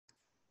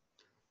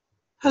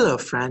Hello,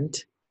 friend,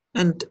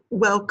 and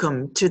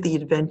welcome to the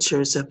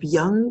adventures of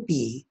young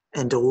Bee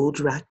and Old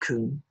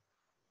Raccoon.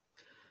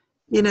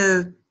 You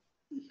know,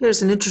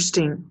 here's an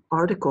interesting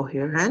article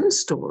here and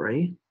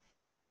story.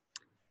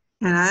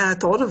 And I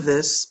thought of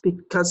this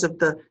because of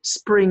the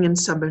spring and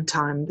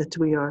summertime that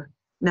we are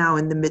now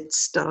in the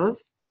midst of,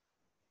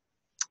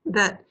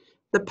 that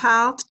the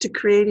path to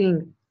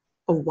creating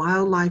a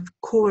wildlife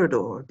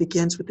corridor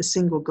begins with a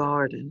single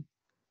garden.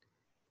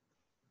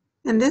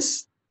 And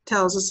this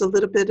tells us a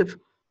little bit of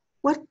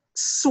what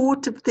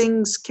sort of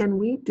things can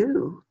we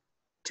do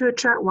to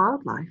attract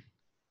wildlife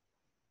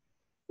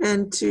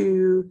and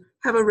to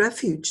have a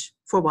refuge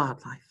for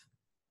wildlife.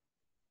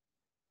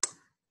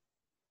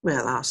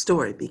 Well, our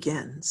story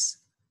begins.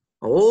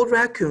 Old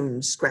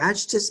Raccoon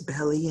scratched his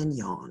belly and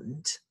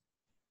yawned.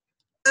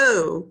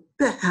 "Oh,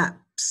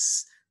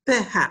 perhaps,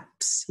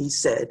 he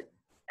said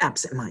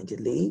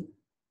absent-mindedly.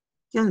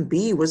 Young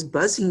Bee was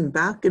buzzing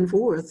back and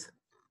forth,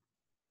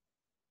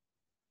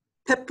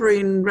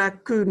 peppering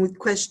Raccoon with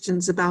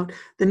questions about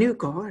the new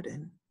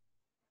garden.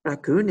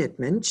 Raccoon had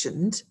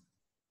mentioned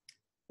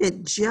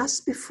it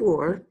just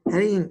before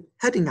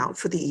heading out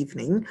for the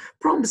evening,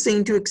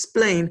 promising to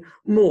explain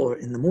more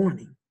in the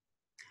morning.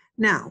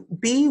 Now,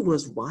 Bee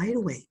was wide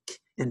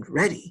awake and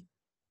ready,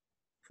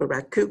 for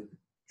Raccoon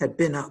had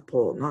been up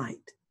all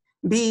night.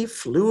 Bee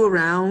flew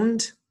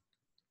around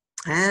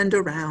and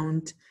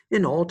around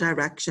in all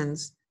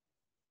directions.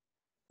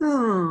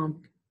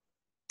 "Oh,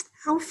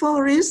 how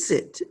far is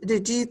it?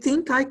 Do you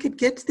think I could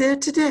get there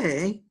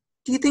today?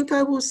 Do you think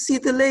I will see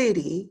the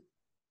lady?"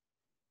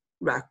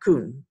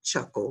 Raccoon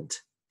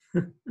chuckled.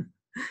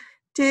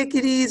 "Take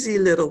it easy,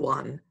 little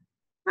one.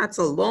 That's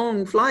a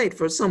long flight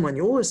for someone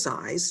your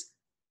size.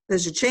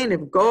 There's a chain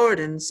of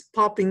gardens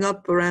popping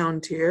up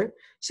around here.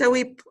 Shall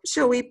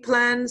we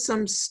plan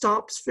some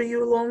stops for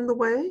you along the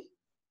way?"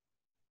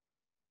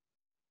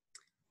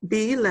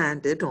 Bee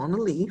landed on a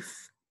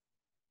leaf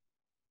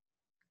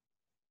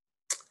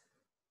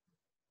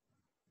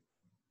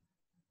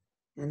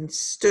and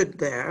stood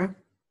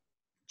there,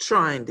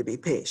 trying to be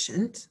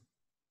patient.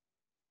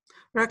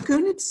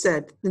 Raccoon had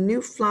said the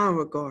new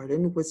flower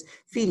garden was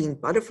feeding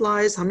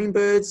butterflies,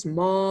 hummingbirds,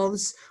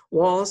 moths,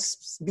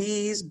 wasps,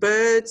 bees,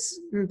 birds,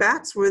 and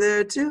bats were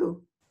there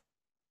too.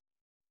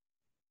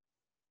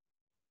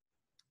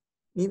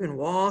 Even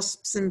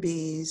wasps and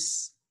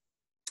bees.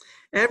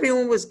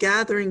 Everyone was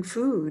gathering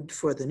food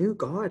for the new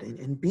garden,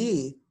 and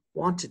Bee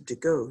wanted to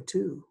go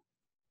too.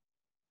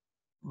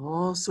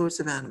 All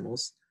sorts of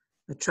animals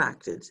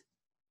attracted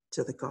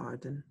to the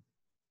garden.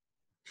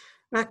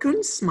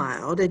 Raccoon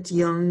smiled at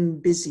young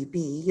busy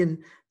Bee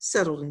and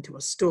settled into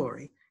a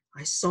story.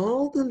 "I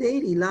saw the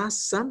lady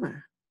last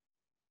summer.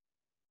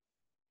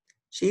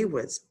 She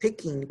was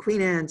picking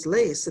Queen Anne's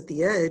lace at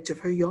the edge of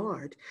her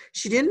yard.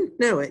 She didn't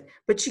know it,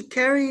 but she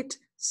carried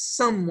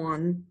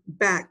someone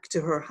back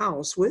to her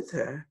house with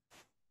her.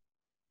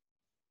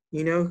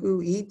 You know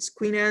who eats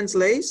Queen Anne's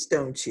lace,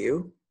 don't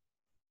you?"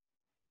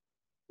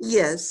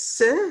 "Yes,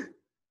 sir,"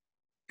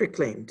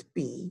 proclaimed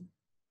Bee.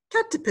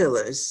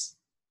 "Caterpillars."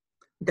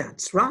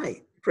 "That's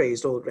right,"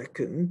 praised Old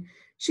Raccoon.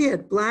 "She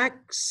had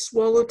black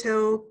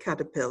swallowtail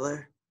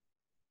caterpillar.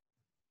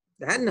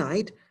 That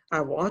night,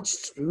 I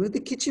watched through the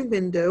kitchen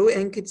window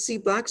and could see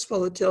black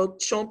swallowtail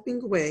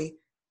chomping away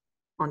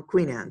on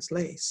Queen Anne's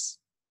lace.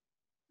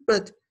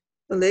 But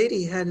the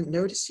lady hadn't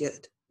noticed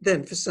yet.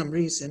 Then, for some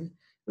reason,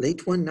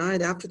 late one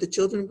night after the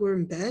children were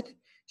in bed,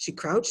 she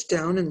crouched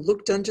down and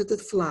looked under the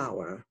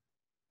flower.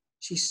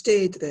 She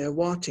stayed there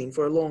watching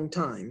for a long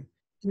time.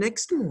 The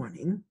next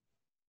morning,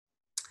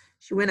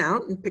 she went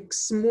out and picked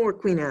some more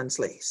Queen Anne's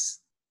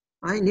lace.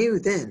 I knew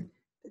then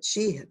that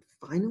she had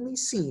finally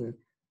seen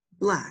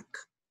black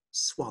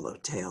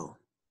swallowtail.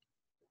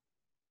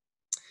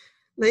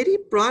 Lady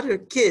brought her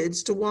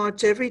kids to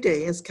watch every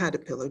day as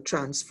Caterpillar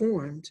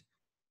transformed.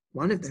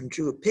 One of them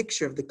drew a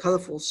picture of the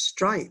colorful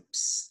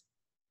stripes.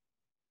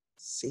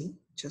 See,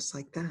 just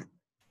like that.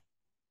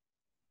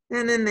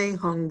 And then they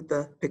hung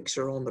the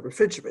picture on the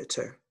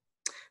refrigerator.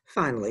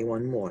 Finally,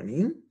 one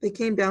morning, they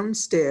came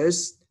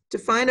downstairs to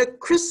find a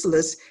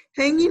chrysalis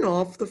hanging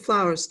off the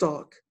flower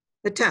stalk,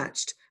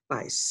 attached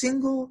by a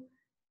single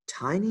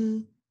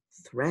tiny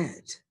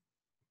thread.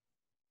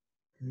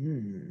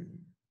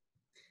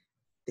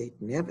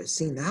 They'd never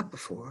seen that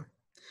before.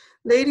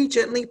 Lady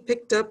gently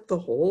picked up the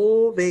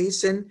whole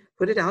vase and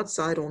put it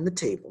outside on the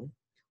table.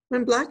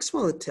 When Black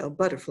Swallowtail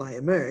Butterfly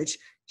emerged,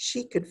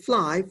 she could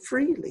fly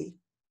freely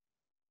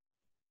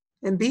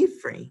and be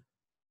free.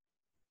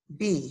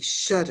 Bee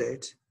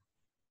shuddered.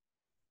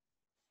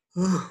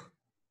 Oh,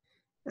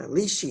 at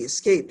least she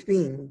escaped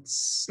being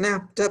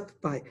snapped up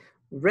by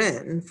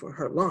Wren for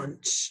her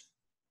lunch.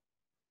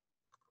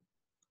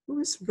 Who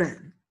is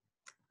Wren?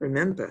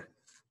 Remember,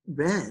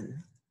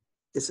 Wren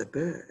is a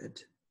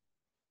bird.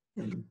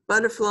 And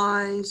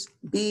butterflies,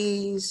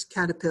 bees,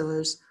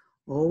 caterpillars,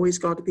 always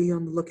got to be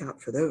on the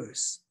lookout for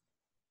those.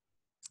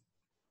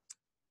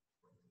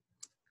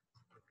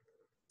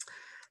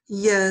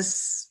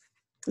 Yes,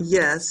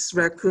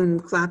 Raccoon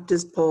clapped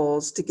his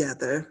paws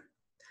together.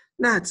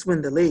 That's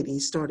when the lady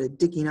started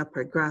digging up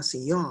her grassy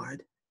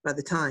yard. By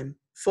the time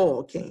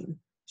fall came,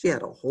 she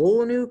had a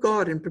whole new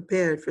garden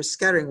prepared for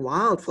scattering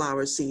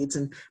wildflower seeds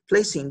and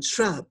placing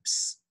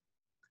shrubs.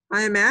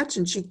 I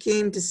imagine she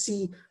came to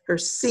see her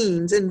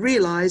scenes and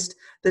realized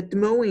that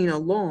mowing a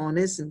lawn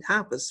isn't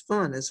half as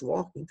fun as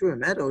walking through a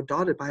meadow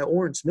dotted by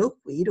orange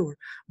milkweed or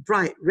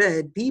bright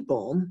red bee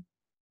balm.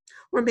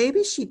 Or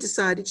maybe she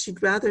decided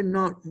she'd rather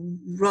not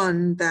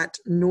run that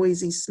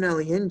noisy,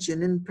 smelly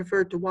engine and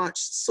preferred to watch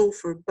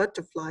sulfur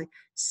butterfly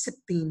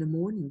sipping the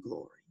morning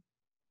glory.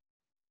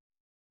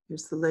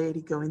 Here's the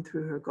lady going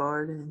through her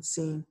garden and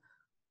seeing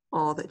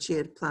all that she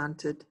had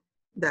planted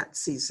that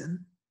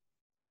season.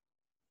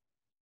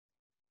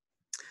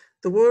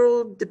 The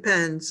world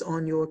depends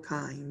on your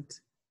kind,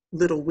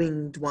 little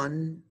winged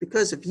one.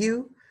 Because of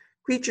you,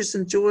 creatures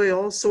enjoy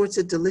all sorts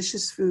of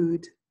delicious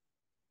food.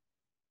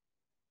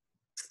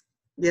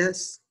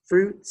 Yes,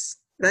 fruits,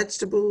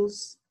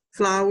 vegetables,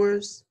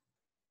 flowers.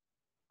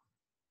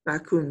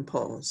 Raccoon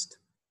paused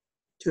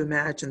to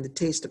imagine the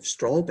taste of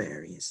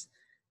strawberries.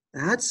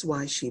 That's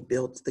why she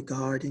built the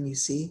garden, you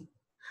see.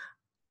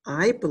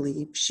 I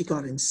believe she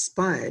got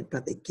inspired by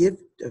the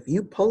gift of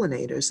you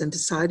pollinators and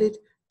decided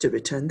to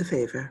return the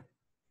favor.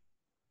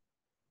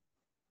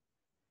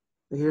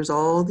 Here's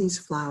all these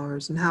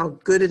flowers and how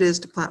good it is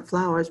to plant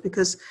flowers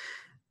because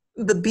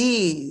the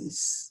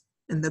bees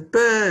and the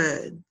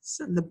birds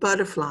and the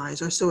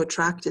butterflies are so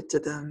attracted to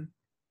them,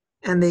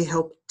 and they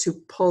help to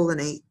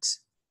pollinate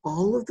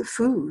all of the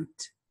food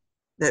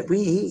that we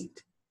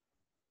eat,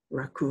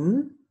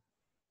 raccoon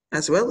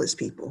as well as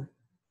people.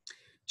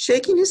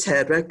 Shaking his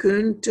head,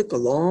 Raccoon took a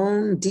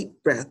long,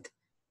 deep breath,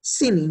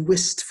 seeming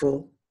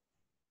wistful.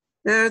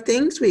 There are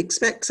things we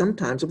expect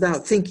sometimes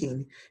without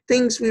thinking,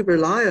 things we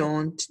rely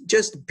on to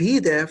just be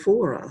there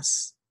for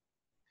us.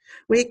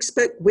 We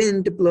expect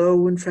wind to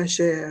blow and fresh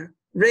air,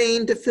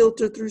 rain to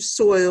filter through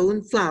soil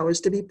and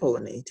flowers to be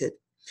pollinated.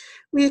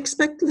 We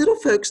expect little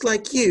folks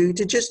like you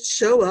to just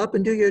show up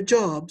and do your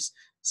jobs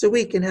so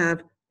we can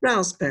have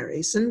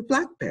raspberries and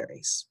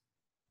blackberries.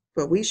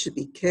 But we should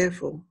be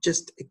careful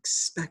just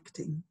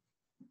expecting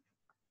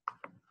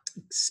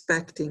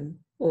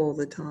all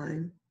the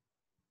time.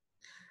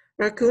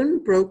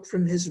 Raccoon broke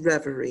from his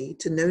reverie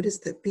to notice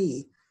that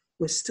Bee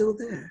was still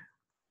there.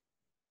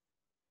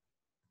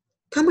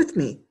 Come with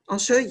me, I'll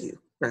show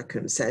you,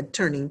 Raccoon said,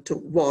 turning to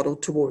waddle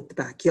toward the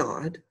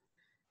backyard.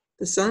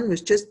 The sun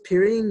was just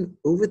peering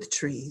over the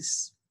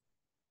trees.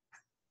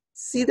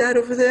 See that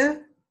over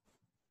there?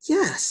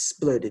 Yes,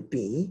 blurted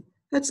Bee.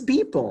 That's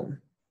bee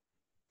balm.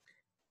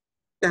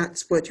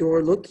 That's what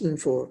you're looking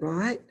for,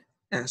 right?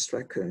 Asked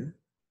Raccoon.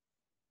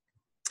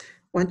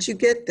 Once you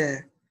get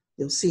there,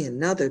 you'll see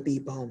another bee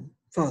balm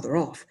farther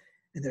off,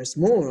 and there's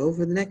more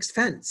over the next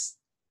fence.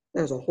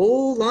 There's a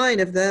whole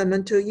line of them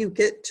until you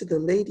get to the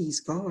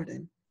lady's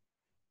garden.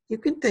 You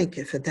can thank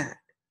her for that.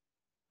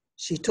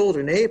 She told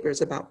her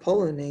neighbors about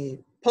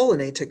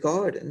pollinator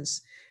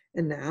gardens,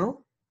 and now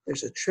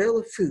there's a trail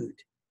of food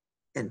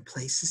and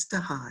places to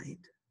hide.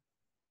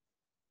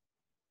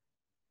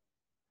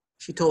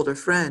 She told her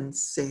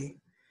friends, see,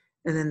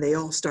 and then they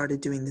all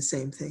started doing the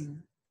same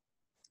thing.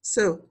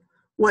 So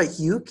what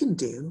you can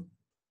do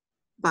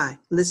by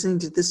listening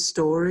to this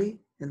story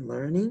and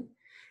learning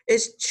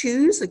is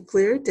choose a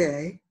clear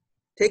day,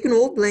 take an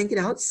old blanket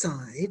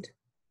outside,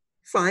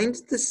 find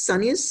the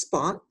sunniest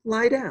spot,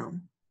 lie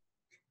down.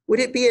 Would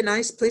it be a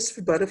nice place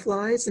for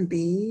butterflies and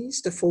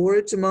bees to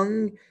forage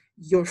among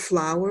your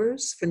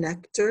flowers for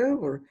nectar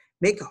or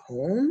make a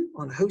home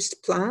on a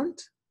host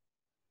plant?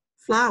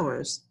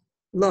 Flowers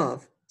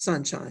love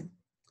sunshine.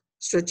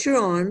 Stretch your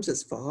arms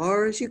as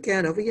far as you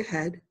can over your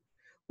head.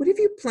 What if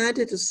you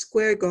planted a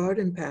square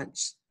garden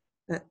patch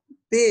that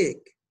big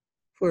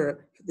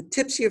for the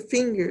tips of your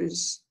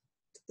fingers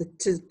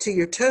to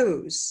your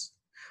toes?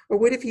 Or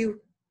what if you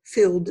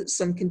filled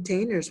some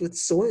containers with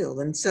soil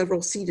and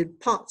several seeded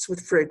pots with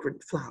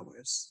fragrant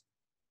flowers?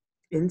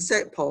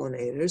 Insect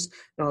pollinators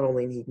not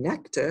only need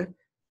nectar,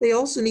 they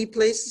also need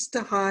places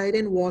to hide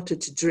and water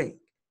to drink.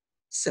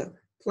 So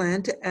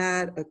plan to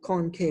add a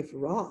concave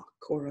rock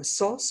or a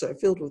saucer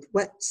filled with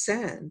wet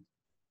sand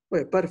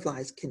where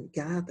butterflies can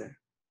gather.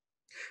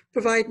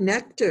 Provide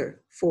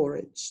nectar,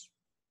 forage,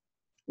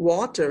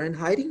 water, and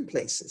hiding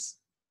places.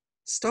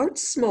 Start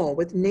small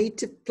with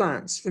native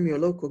plants from your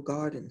local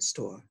garden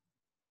store.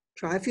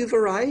 Try a few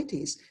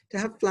varieties to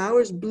have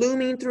flowers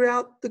blooming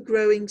throughout the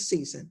growing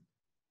season.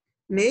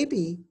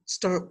 Maybe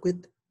start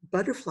with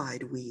butterfly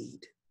weed.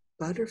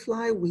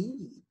 Butterfly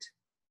weed.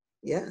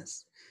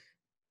 Yes.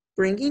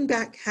 Bringing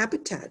back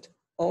habitat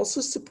also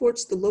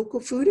supports the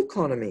local food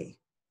economy.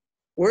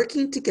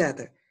 Working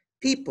together,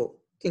 people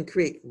can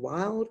create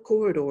wild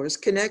corridors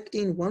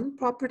connecting one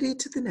property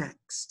to the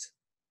next.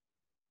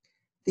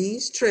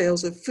 These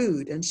trails of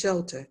food and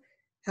shelter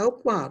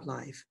help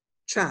wildlife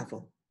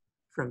travel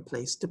from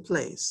place to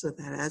place so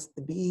that as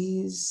the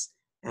bees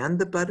and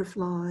the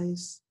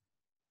butterflies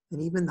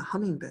and even the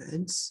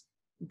hummingbirds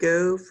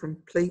go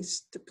from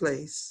place to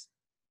place,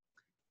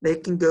 they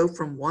can go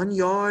from one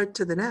yard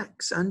to the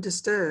next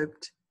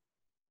undisturbed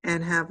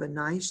and have a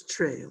nice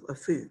trail of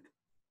food.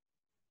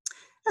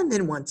 And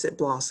then once it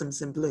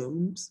blossoms and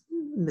blooms,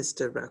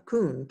 Mr.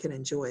 Raccoon can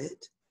enjoy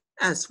it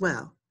as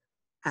well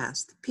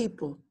as the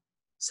people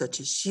such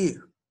as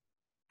you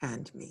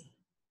and me.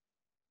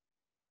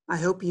 I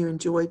hope you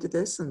enjoyed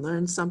this and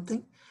learned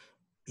something.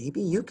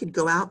 Maybe you could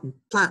go out and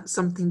plant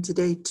something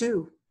today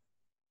too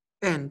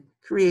and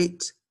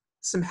create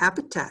some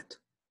habitat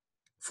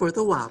for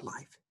the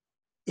wildlife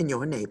in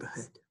your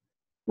neighborhood.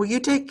 Will you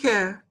take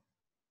care?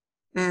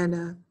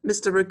 And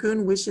Mr.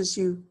 Raccoon wishes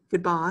you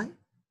goodbye.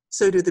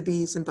 So do the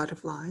bees and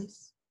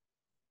butterflies.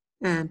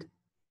 And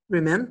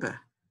remember,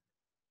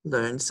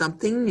 learn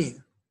something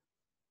new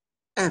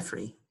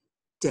every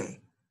day.